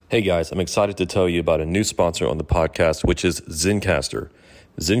Hey guys, I'm excited to tell you about a new sponsor on the podcast, which is Zencastr.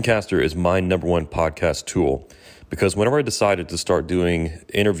 Zencastr is my number one podcast tool because whenever I decided to start doing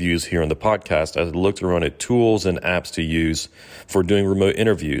interviews here on the podcast, I looked around at tools and apps to use for doing remote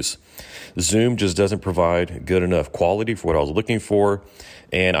interviews. Zoom just doesn't provide good enough quality for what I was looking for,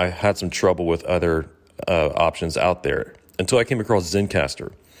 and I had some trouble with other options out there until I came across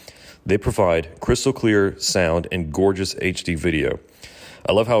Zencastr. They provide crystal clear sound and gorgeous HD video.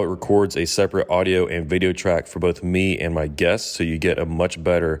 I love how it records a separate audio and video track for both me and my guests, so you get a much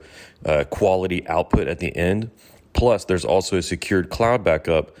better quality output at the end. Plus, there's also a secured cloud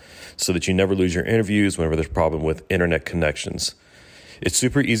backup so that you never lose your interviews whenever there's a problem with internet connections. It's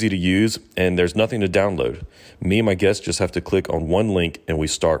super easy to use, and there's nothing to download. Me and my guests just have to click on one link, and we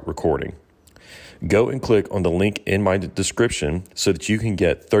start recording. Go and click on the link in my description so that you can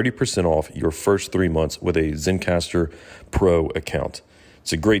get 30% off your first 3 months with a Zencastr Pro account.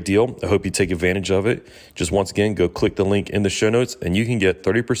 It's a great deal. I hope you take advantage of it. Just once again, go click the link in the show notes and you can get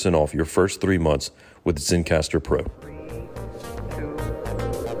 30% off your first 3 months with Zencastr Pro. 3, 2,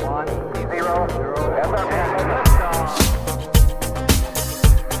 1, 0, 0.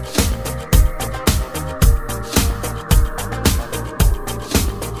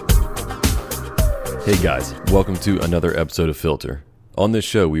 Hey guys, welcome to another episode of Filter. On this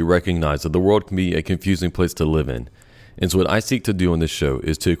show, we recognize that the world can be a confusing place to live in. And so what I seek to do on this show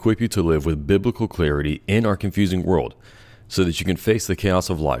is to equip you to live with biblical clarity in our confusing world so that you can face the chaos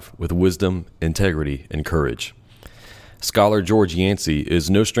of life with wisdom, integrity, and courage. Scholar George Yancey is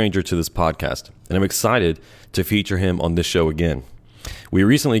no stranger to this podcast, and I'm excited to feature him on this show again. We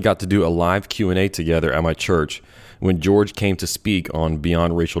recently got to do a live Q&A together at my church when George came to speak on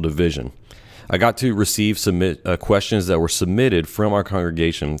Beyond Racial Division. I got to receive questions that were submitted from our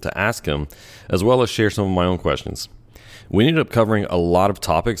congregation to ask him, as well as share some of my own questions. We ended up covering a lot of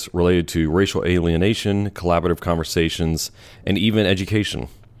topics related to racial alienation, collaborative conversations, and even education.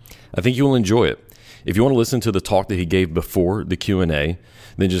 I think you will enjoy it. If you want to listen to the talk that he gave before the Q&A,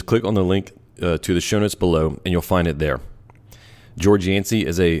 then just click on the link to the show notes below and you'll find it there. George Yancey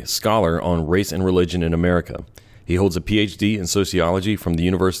is a scholar on race and religion in America. He holds a PhD in sociology from the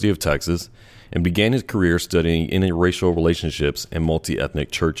University of Texas and began his career studying interracial relationships and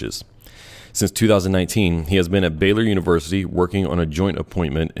multi-ethnic churches. Since 2019, he has been at Baylor University working on a joint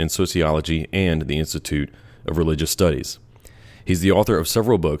appointment in sociology and the Institute of Religious Studies. He's the author of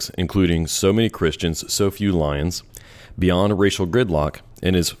several books, including So Many Christians, So Few Lions, Beyond Racial Gridlock,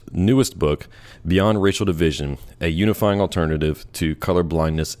 and his newest book, Beyond Racial Division, a unifying alternative to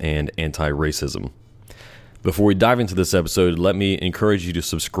colorblindness and anti-racism. Before we dive into this episode, let me encourage you to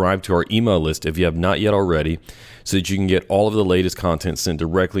subscribe to our email list if you have not yet already, so that you can get all of the latest content sent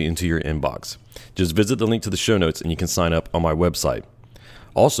directly into your inbox. Just visit the link to the show notes and you can sign up on my website.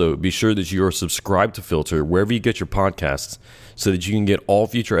 Also, be sure that you are subscribed to Filter wherever you get your podcasts so that you can get all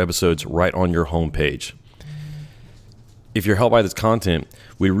future episodes right on your homepage. If you're helped by this content,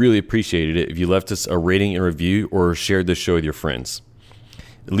 we'd really appreciate it if you left us a rating and review or shared this show with your friends.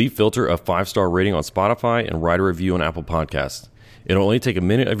 Leave Filter a 5-star rating on Spotify and write a review on Apple Podcasts. It'll only take a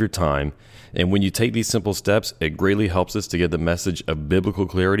minute of your time, and when you take these simple steps, it greatly helps us to get the message of biblical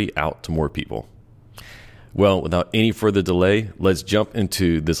clarity out to more people. Well, without any further delay, let's jump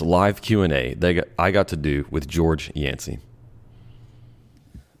into this live Q&A that I got to do with George Yancey.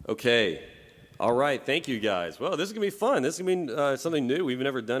 Okay. All right. Thank you, guys. Well, this is going to be fun. This is going to be something new. We've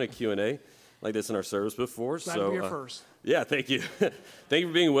never done a Q&A like this in our service before. Glad to be here first. Yeah, thank you. Thank you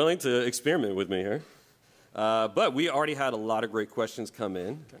for being willing to experiment with me here. But we already had a lot of great questions come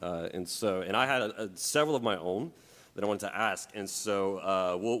in, and I had several of my own that I wanted to ask, and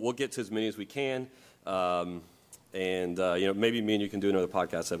so we'll get to as many as we can, maybe me and you can do another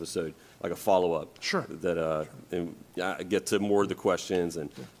podcast episode, like a follow-up. Sure. That get to more of the questions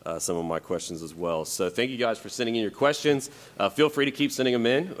and some of my questions as well. So thank you guys for sending in your questions. Feel free to keep sending them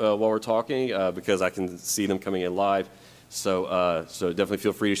in while we're talking because I can see them coming in live. So definitely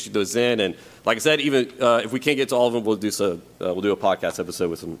feel free to shoot those in. And like I said, even if we can't get to all of them, we'll do a podcast episode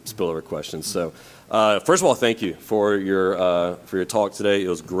with some spillover questions. So first of all, thank you for your talk today. It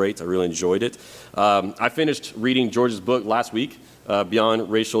was great. I really enjoyed it. I finished reading George's book last week,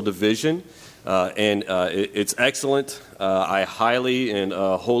 Beyond Racial Division, and it's excellent. I highly and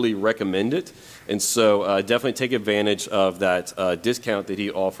wholly recommend it. And so definitely take advantage of that discount that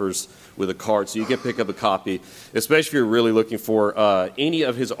he offers with a card, so you can pick up a copy, especially if you're really looking for any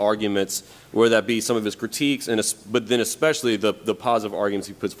of his arguments, whether that be some of his critiques, but then especially the positive arguments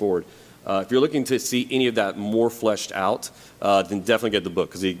he puts forward. If you're looking to see any of that more fleshed out, then definitely get the book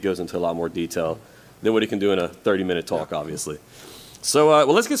because he goes into a lot more detail than what he can do in a 30-minute talk, obviously. So,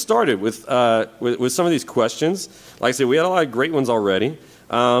 well, let's get started with some of these questions. Like I said, we had a lot of great ones already.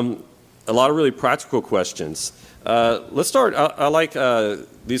 A lot of really practical questions. Let's start. I like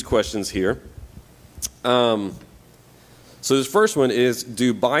these questions here. So this first one is,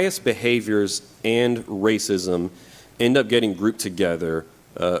 do biased behaviors and racism end up getting grouped together?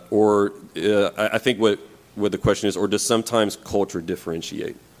 Or I think what the question is, or does sometimes culture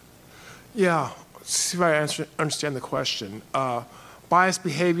differentiate? Yeah, let's see if I understand the question. Biased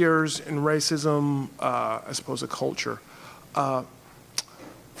behaviors and racism as opposed to culture.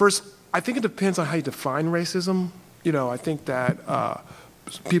 First, I think it depends on how you define racism. You know, I think that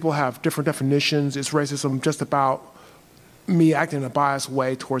people have different definitions. Is racism just about me acting in a biased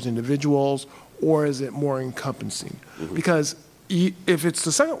way towards individuals, or is it more encompassing? Mm-hmm. Because if it's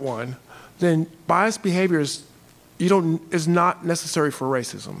the second one, then biased behaviors is not necessary for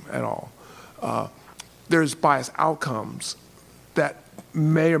racism at all. There's biased outcomes that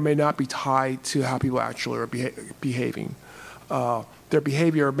may or may not be tied to how people actually are behaving. Their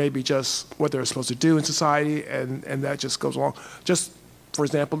behavior may be just what they're supposed to do in society, and that just goes along. Just, for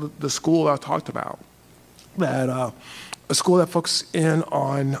example, the school I talked about, that a school that focuses in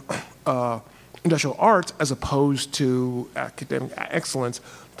on industrial arts as opposed to academic excellence,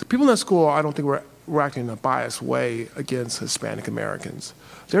 the people in that school, I don't think were acting in a biased way against Hispanic Americans.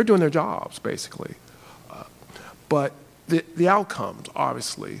 They're doing their jobs, basically. But the outcomes,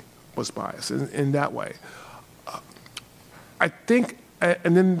 obviously, was biased in that way. I think,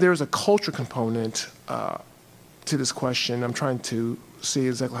 and then there's a culture component to this question. I'm trying to see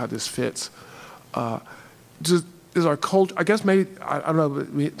exactly how this fits. Does our culture, I guess maybe, I don't know,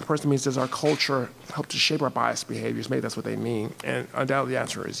 the person means, does our culture help to shape our biased behaviors? Maybe that's what they mean. And undoubtedly the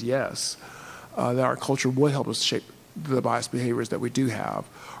answer is yes, that our culture would help us shape the biased behaviors that we do have.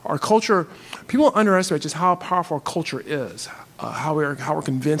 Our culture, people underestimate just how powerful our culture is, how we're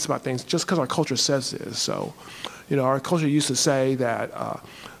convinced about things just because our culture says it is. So, you know, our culture used to say that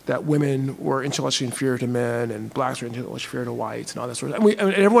women were intellectually inferior to men and blacks were intellectually inferior to whites and all that sort of thing.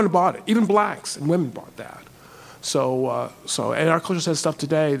 And everyone bought it. Even blacks and women bought that. So and our culture says stuff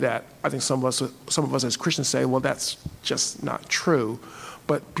today that I think some of us as Christians say, well, that's just not true.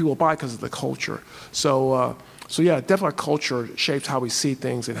 But people buy it because of the culture. So yeah, definitely our culture shapes how we see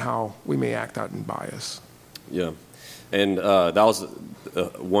things and how we may act out in bias. Yeah. And that was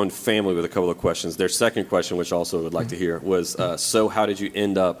one family with a couple of questions. Their second question, which I also would like to hear, was, so how did you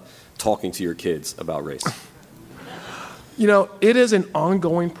end up talking to your kids about race? You know, it is an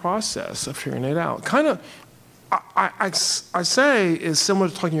ongoing process of figuring it out. Kind of, I say is similar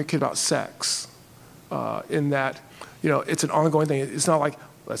to talking to your kid about sex, in that, you know, it's an ongoing thing. It's not like,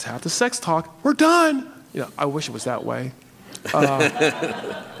 let's have the sex talk, we're done. You know, I wish it was that way.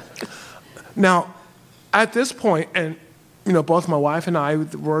 Now, at this point, and you know, both my wife and I,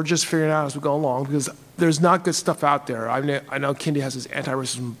 we're just figuring it out as we go along because there's not good stuff out there. I know Kendi has his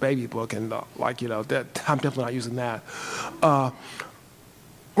anti-racism baby book, and like, you know, that I'm definitely not using that.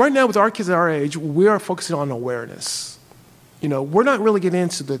 Right now, with our kids at our age, we are focusing on awareness. You know, we're not really getting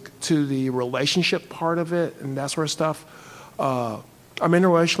into the relationship part of it and that sort of stuff. I'm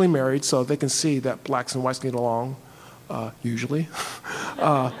interracially married, so they can see that blacks and whites get along, usually.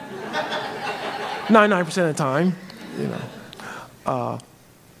 99% of the time, you know.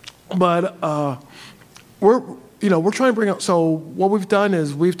 We're trying to bring up, so what we've done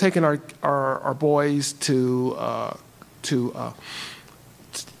is we've taken our boys to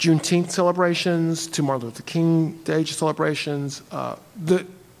Juneteenth celebrations, to Martin Luther King Day celebrations.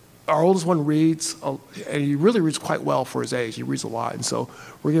 Our oldest one reads, and he really reads quite well for his age. He reads a lot, and so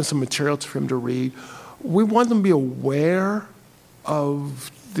we're getting some material for him to read. We want them to be aware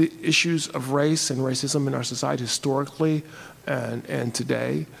of the issues of race and racism in our society historically and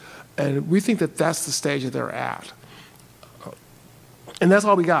today, and we think that that's the stage that they're at. And that's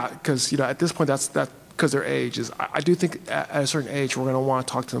all we got, because you know, at this point, that's because their age is. I do think at a certain age we're going to want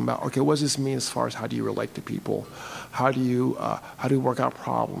to talk to them about, okay, what does this mean as far as how do you relate to people, how do you work out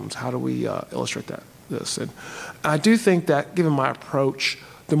problems, how do we illustrate this? And I do think that, given my approach,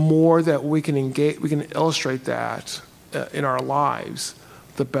 the more that we can engage, we can illustrate that in our lives,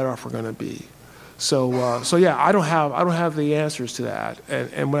 the better off we're going to be. So yeah, I don't have the answers to that,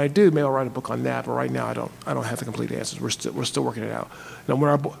 and when I do, maybe I'll write a book on that. But right now, I don't have the complete answers. We're still working it out. You know,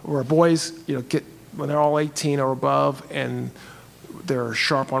 when our boys, you know, when they're all 18 or above and they're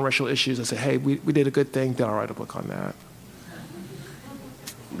sharp on racial issues, I say, hey, we did a good thing. Then I'll write a book on that.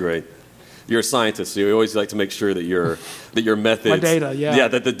 Great. you're a scientist, so you always like to make sure that your methods, My data, yeah. yeah,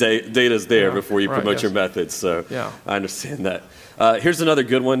 that the data's there before you promote yes. your methods. So Yeah. I understand that. Here's another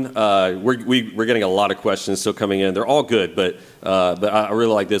good one. We're getting a lot of questions still coming in. They're all good, but I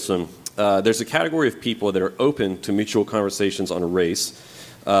really like this one. There's a category of people that are open to mutual conversations on race,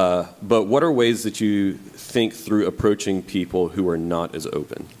 but what are ways that you think through approaching people who are not as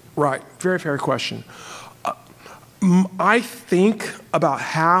open? Right. Very fair question. I think about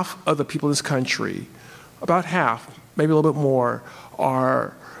half of the people in this country, about half, maybe a little bit more,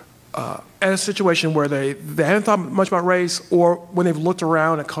 are in a situation where they haven't thought much about race, or when they've looked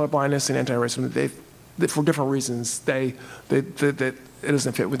around at colorblindness and anti-racism, they for different reasons, it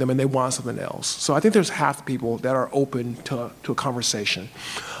doesn't fit with them and they want something else. So I think there's half the people that are open to a conversation.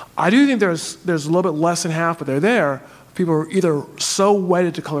 I do think there's a little bit less than half, but they're there. People are either so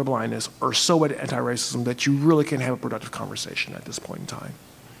wedded to colorblindness or so wedded to anti-racism that you really can't have a productive conversation at this point in time.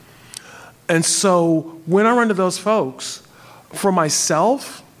 And so when I run to those folks, for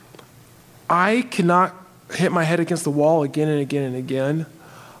myself, I cannot hit my head against the wall again and again and again.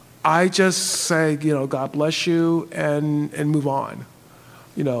 I just say, God bless you, and move on.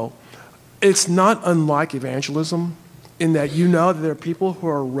 It's not unlike evangelism in that that there are people who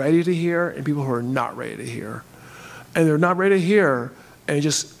are ready to hear and people who are not ready to hear. And they're not ready to hear, and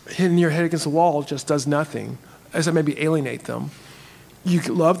just hitting your head against the wall just does nothing, as it maybe alienate them. You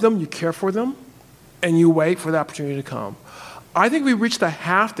love them, you care for them, and you wait for the opportunity to come. I think we reached the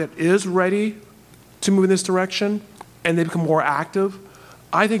half that is ready to move in this direction, and they become more active.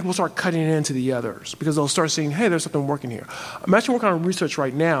 I think we'll start cutting into the others because they'll start seeing, hey, there's something working here. I'm actually working on research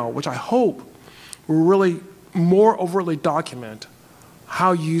right now, which I hope will really more overtly document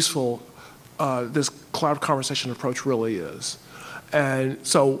how useful this cloud conversation approach really is. And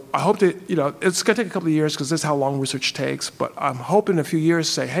so I hope that, it's going to take a couple of years because this is how long research takes, but I'm hoping in a few years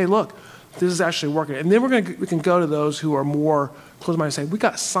to say, hey, look, this is actually working. And then we can go to those who are more close-minded and say, we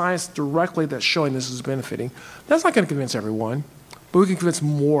got science directly that's showing this is benefiting. That's not going to convince everyone, but we can convince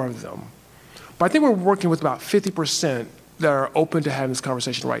more of them. But I think we're working with about 50% that are open to having this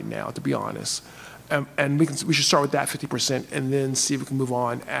conversation right now, to be honest. And we should start with that 50% and then see if we can move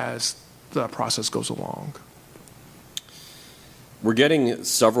on as the process goes along. We're getting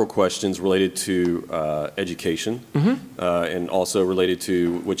several questions related to education, and also related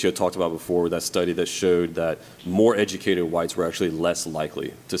to what you had talked about before, that study that showed that more educated whites were actually less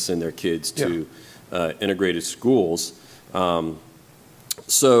likely to send their kids to integrated schools.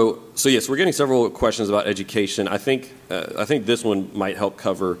 So yes, we're getting several questions about education. I think this one might help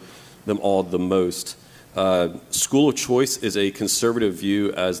cover them all the most. School of choice is a conservative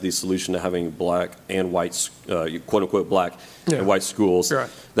view as the solution to having black and white, quote unquote, black and white schools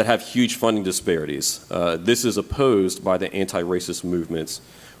that have huge funding disparities. This is opposed by the anti-racist movements.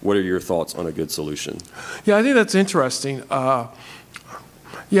 What are your thoughts on a good solution? Yeah, I think that's interesting. I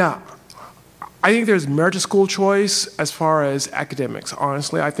think there's merit to school choice as far as academics.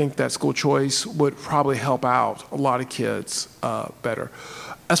 Honestly, I think that school choice would probably help out a lot of kids better.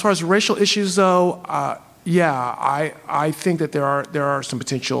 As far as racial issues, though, I think that there are some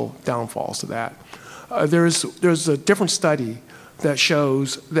potential downfalls to that. There's a different study that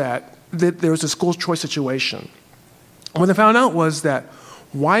shows that there's a school choice situation. What they found out was that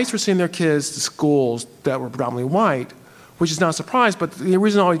whites were sending their kids to schools that were predominantly white, which is not a surprise, but the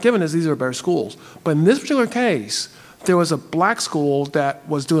reason always given is these are better schools. But in this particular case, there was a black school that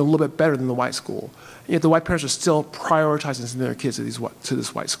was doing a little bit better than the white school. Yet the white parents are still prioritizing sending their kids to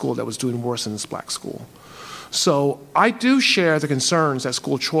this white school that was doing worse than this black school. So I do share the concerns that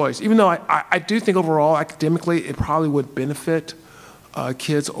school choice, even though I do think overall, academically, it probably would benefit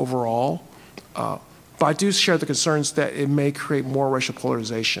kids overall. But I do share the concerns that it may create more racial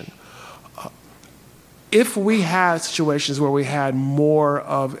polarization. If we had situations where we had more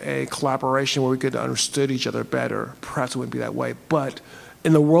of a collaboration where we could understood each other better, perhaps it wouldn't be that way. But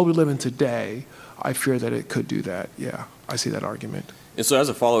in the world we live in today, I fear that it could do that. Yeah, I see that argument. And so as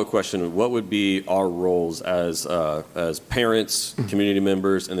a follow-up question, what would be our roles as parents, community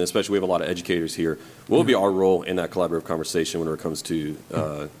members, and especially we have a lot of educators here, what would be our role in that collaborative conversation when it comes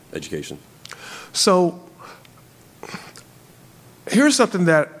to education? So here's something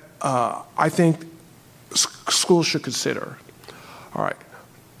that I think schools should consider. All right.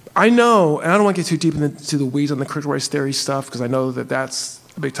 I know, and I don't want to get too deep into the weeds on the critical race theory stuff because I know that that's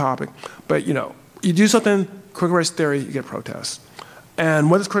a big topic. But, you do something, critical race theory, you get protests.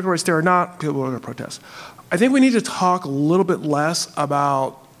 And whether it's critical race theory or not, people are going to protest. I think we need to talk a little bit less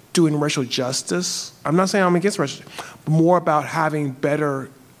about doing racial justice. I'm not saying I'm against racial justice, but more about having better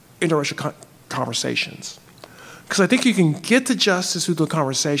interracial conversations. Because I think you can get to justice through the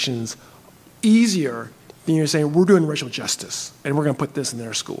conversations easier than you're saying, we're doing racial justice, and we're going to put this in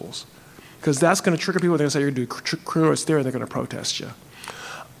their schools. Because that's going to trigger people. They're going to say, you're going to do critical race theory, and they're going to protest you.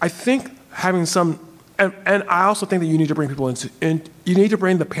 I think having some, and I also think that you need to bring people you need to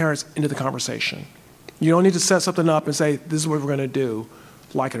bring the parents into the conversation. You don't need to set something up and say, this is what we're going to do,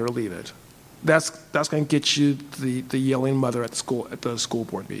 like it or leave it. That's going to get you the yelling mother at the school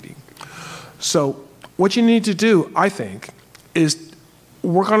board meeting. So what you need to do, I think, is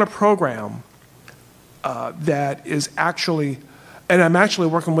work on a program that is actually, and I'm actually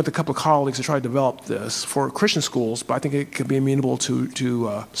working with a couple of colleagues to try to develop this for Christian schools, but I think it could be amenable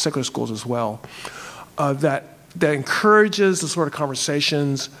to secular schools as well, that encourages the sort of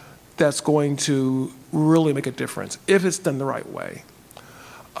conversations that's going to really make a difference if it's done the right way.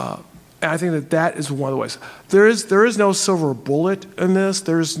 And I think that is one of the ways. There is no silver bullet in this.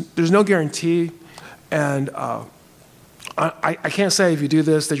 There's no guarantee, and I can't say if you do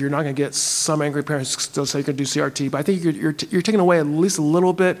this that you're not going to get some angry parents still say you can do CRT. But I think you're taking away at least a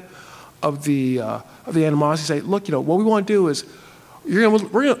little bit of the animosity. Say, look, what we want to do is your kids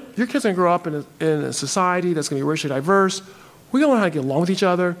are going to grow up in a society that's going to be racially diverse. We're going to learn how to get along with each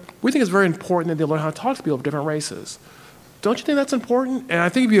other. We think it's very important that they learn how to talk to people of different races. Don't you think that's important? And I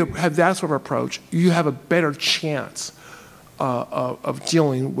think if you have that sort of approach, you have a better chance of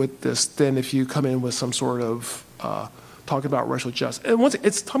dealing with this than if you come in with some sort of talking about racial justice. And once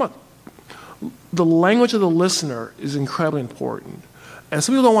it's talking about the language of the listener is incredibly important. And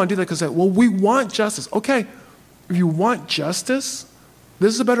some people don't want to do that because they say, well, we want justice. Okay, if you want justice,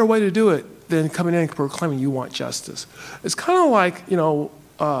 this is a better way to do it than coming in and proclaiming you want justice. It's kind of like,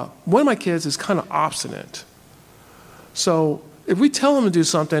 one of my kids is kind of obstinate. So if we tell him to do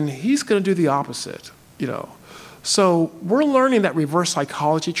something, he's going to do the opposite, So we're learning that reverse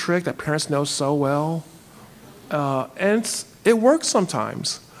psychology trick that parents know so well, and it works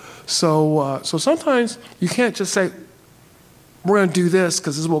sometimes. So sometimes you can't just say, we're going to do this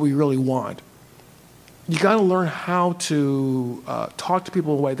because this is what we really want. You got to learn how to talk to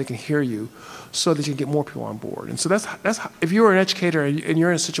people in a way they can hear you so that you can get more people on board. And so that's how, if you're an educator and you're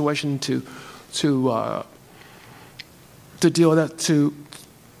in a situation to deal with that, to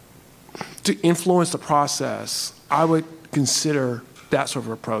influence the process, I would consider that sort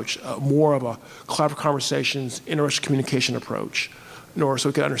of approach more of a collaborative conversations, interracial communication approach, in order so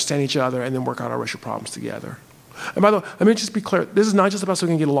we can understand each other and then work out our racial problems together. And by the way, let me just be clear, this is not just about so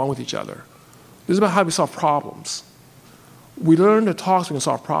we can get along with each other. This is about how we solve problems. We learn to talk so we can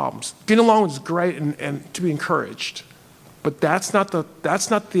solve problems. Getting along is great and to be encouraged, but that's not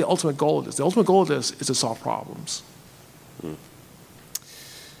the ultimate goal of this. The ultimate goal of this is to solve problems.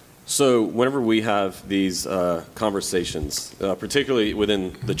 So whenever we have these conversations, particularly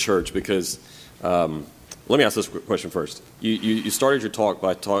within the church, because let me ask this question first. You started your talk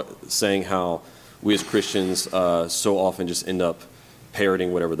by saying how we as Christians so often just end up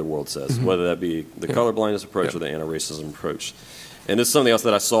parroting whatever the world says, whether that be the colorblindness approach or the anti-racism approach. And this is something else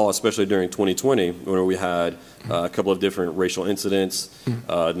that I saw, especially during 2020, when we had a couple of different racial incidents,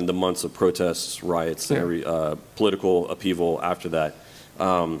 in the months of protests, riots, and political upheaval after that.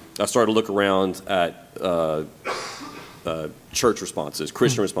 I started to look around at church responses,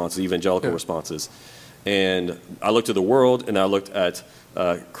 Christian responses, evangelical responses. And I looked at the world, and I looked at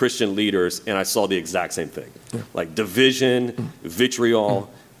Christian leaders, and I saw the exact same thing. Like division,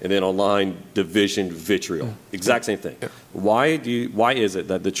 vitriol, and then online division, vitriol. Exact same thing. Why is it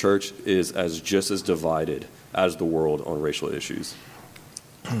that the church is just as divided as the world on racial issues?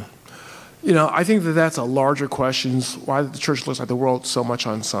 I think that's a larger question. Why the church looks like the world so much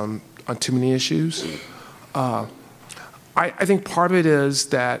on too many issues. I think part of it is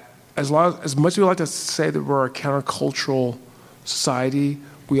that as much as we like to say that we're a countercultural society,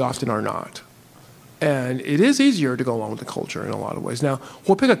 we often are not. And it is easier to go along with the culture in a lot of ways. Now,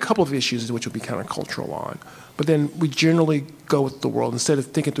 we'll pick a couple of issues which will be countercultural on, but then we generally go with the world instead of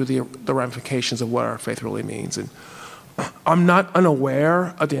thinking through the ramifications of what our faith really means. And I'm not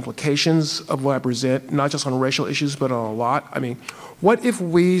unaware of the implications of what I present, not just on racial issues, but on a lot. I mean, what if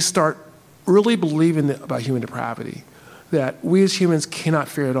we start really believing about human depravity, that we as humans cannot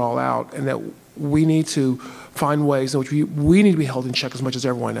figure it all out, and that we need to find ways in which we need to be held in check as much as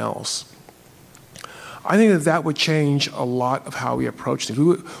everyone else? I think that would change a lot of how we approach things.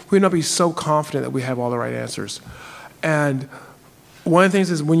 We would not be so confident that we have all the right answers. And one of the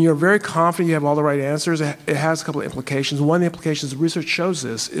things is when you're very confident you have all the right answers, it has a couple of implications. One of the implications, research shows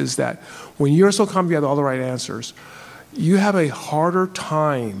this, is that when you're so confident you have all the right answers, you have a harder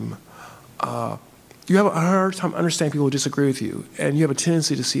time understanding people who disagree with you, and you have a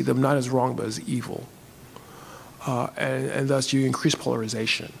tendency to see them not as wrong but as evil. And thus you increase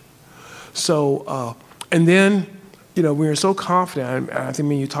polarization. So, and then, when you're so confident, and I think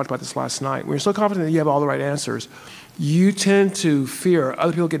me and you talked about this last night, when you're so confident that you have all the right answers, you tend to fear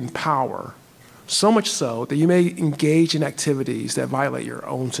other people getting power, so much so that you may engage in activities that violate your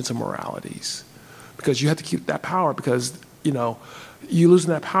own sense of moralities, because you have to keep that power, because, you losing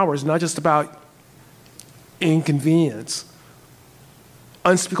that power is not just about inconvenience.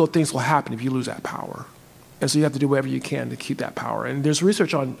 Unspeakable things will happen if you lose that power. And so you have to do whatever you can to keep that power. And there's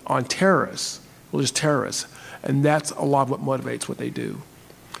research on terrorists, religious terrorists, and that's a lot of what motivates what they do.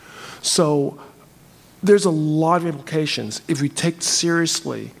 So there's a lot of implications if we take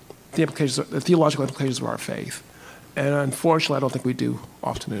seriously the theological implications of our faith. And unfortunately, I don't think we do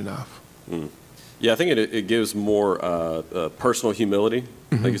often enough. Mm. Yeah, I think it gives more personal humility,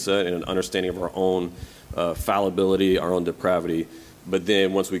 like you said, and an understanding of our own fallibility, our own depravity. But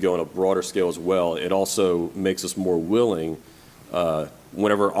then once we go on a broader scale as well, it also makes us more willing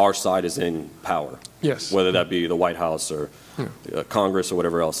whenever our side is in power. Yes. Whether that be the White House or Congress or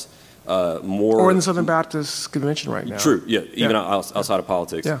whatever else. Or in the Southern Baptist Convention right now. True, yeah, even outside of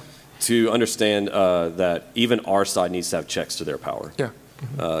politics. Yeah. To understand that even our side needs to have checks to their power. Yeah.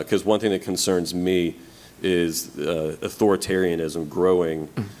 Because one thing that concerns me is authoritarianism growing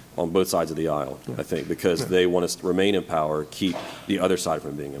on both sides of the aisle, I think, because they want us to remain in power, keep the other side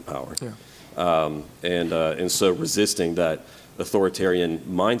from being in power. And so resisting that authoritarian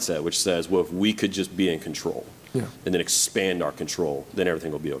mindset, which says, well, if we could just be in control and then expand our control, then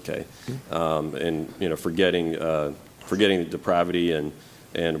everything will be okay. And, forgetting the depravity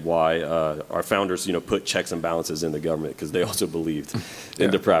and why our founders, put checks and balances in the government, because they also believed in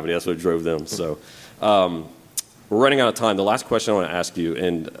depravity. That's what drove them. So we're running out of time. The last question I want to ask you,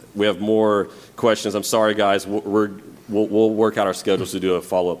 and we have more questions. I'm sorry, guys. We'll work out our schedules to do a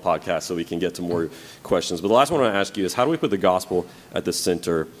follow-up podcast so we can get to more questions. But the last one I want to ask you is, how do we put the gospel at the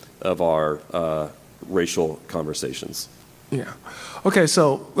center of our racial conversations? Yeah. Okay,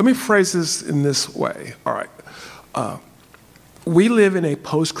 so let me phrase this in this way. All right. We live in a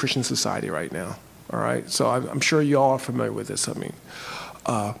post-Christian society right now, all right? So I'm sure you all are familiar with this. I mean,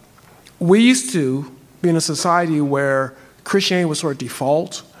 we used to be in a society where Christianity was sort of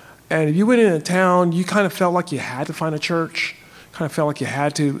default, and if you went into town, you kind of felt like you had to find a church, kind of felt like you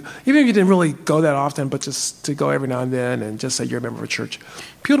had to, even if you didn't really go that often, but just to go every now and then and just say you're a member of a church.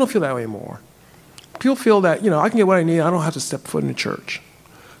 People don't feel that way anymore. People feel that, I can get what I need, I don't have to step foot in a church,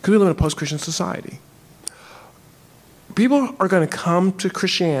 because we live in a post-Christian society. People are going to come to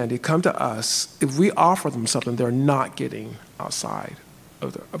Christianity, come to us, if we offer them something they're not getting outside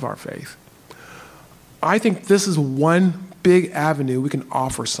of our faith. I think this is one big avenue we can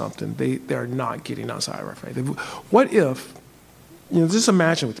offer something they're not getting outside of our faith. What if, just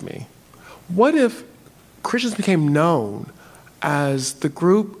imagine with me, what if Christians became known as the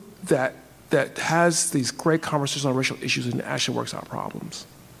group that has these great conversations on racial issues and actually works out problems?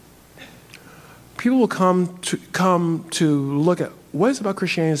 People will come to look at what is about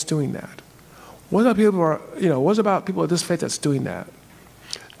Christianity that's doing that. What about people of this faith that's doing that?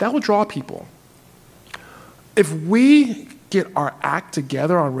 That will draw people. If we get our act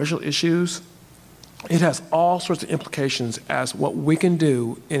together on racial issues, it has all sorts of implications as what we can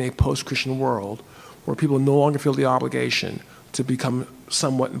do in a post-Christian world where people no longer feel the obligation to become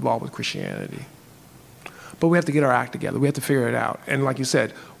somewhat involved with Christianity. But we have to get our act together. We have to figure it out. And like you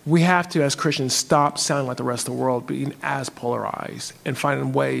said, we have to, as Christians, stop sounding like the rest of the world, being as polarized, and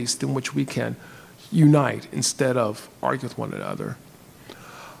finding ways in which we can unite instead of argue with one another.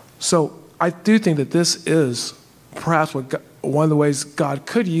 So I do think that this is perhaps one of the ways God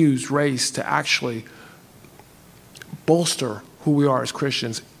could use race to actually bolster who we are as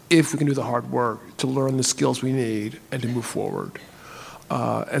Christians if we can do the hard work to learn the skills we need and to move forward.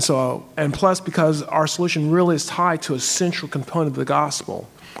 And plus, because our solution really is tied to a central component of the gospel,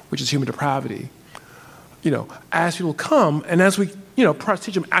 which is human depravity. As people come, and as we, perhaps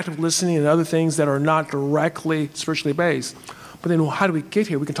teach them active listening and other things that are not directly spiritually based, but then how do we get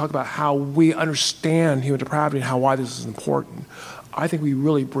here? We can talk about how we understand human depravity and why this is important. I think we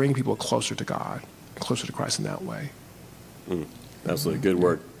really bring people closer to God, closer to Christ in that way. Absolutely. Good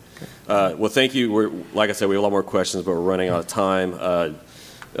word. Well, thank you. Like I said, we have a lot more questions, but we're running out of time.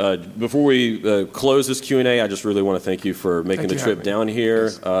 Before we close this Q&A, I just really want to thank you for making the trip down here,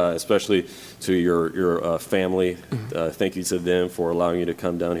 especially to your family. Thank you to them for allowing you to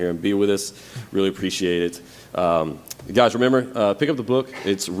come down here and be with us. Really appreciate it. Guys, remember, pick up the book.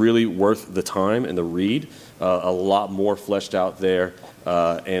 It's really worth the time and the read. A lot more fleshed out there,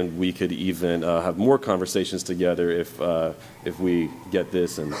 and we could even have more conversations together if we get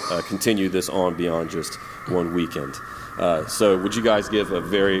this and continue this on beyond just one weekend. So would you guys give a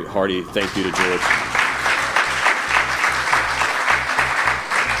very hearty thank you to George?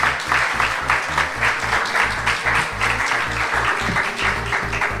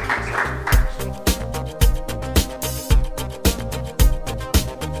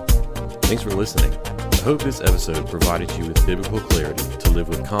 Thanks for listening. I hope this episode provided you with biblical clarity to live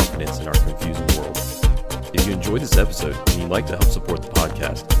with confidence in our confusing world. If you enjoyed this episode and you'd like to help support the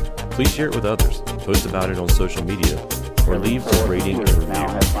podcast, please share it with others, post about it on social media, or leave a rating and review.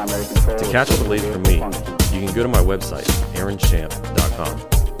 To catch up the latest from me, you can go to my website, aaronchamp.com.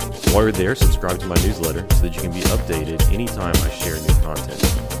 While you're there, subscribe to my newsletter so that you can be updated anytime I share new content.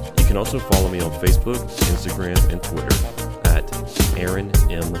 You can also follow me on Facebook, Instagram, and Twitter at Aaron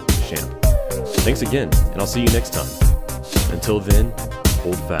M. Champ. Thanks again, and I'll see you next time. Until then,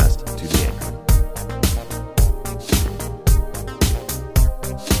 hold fast.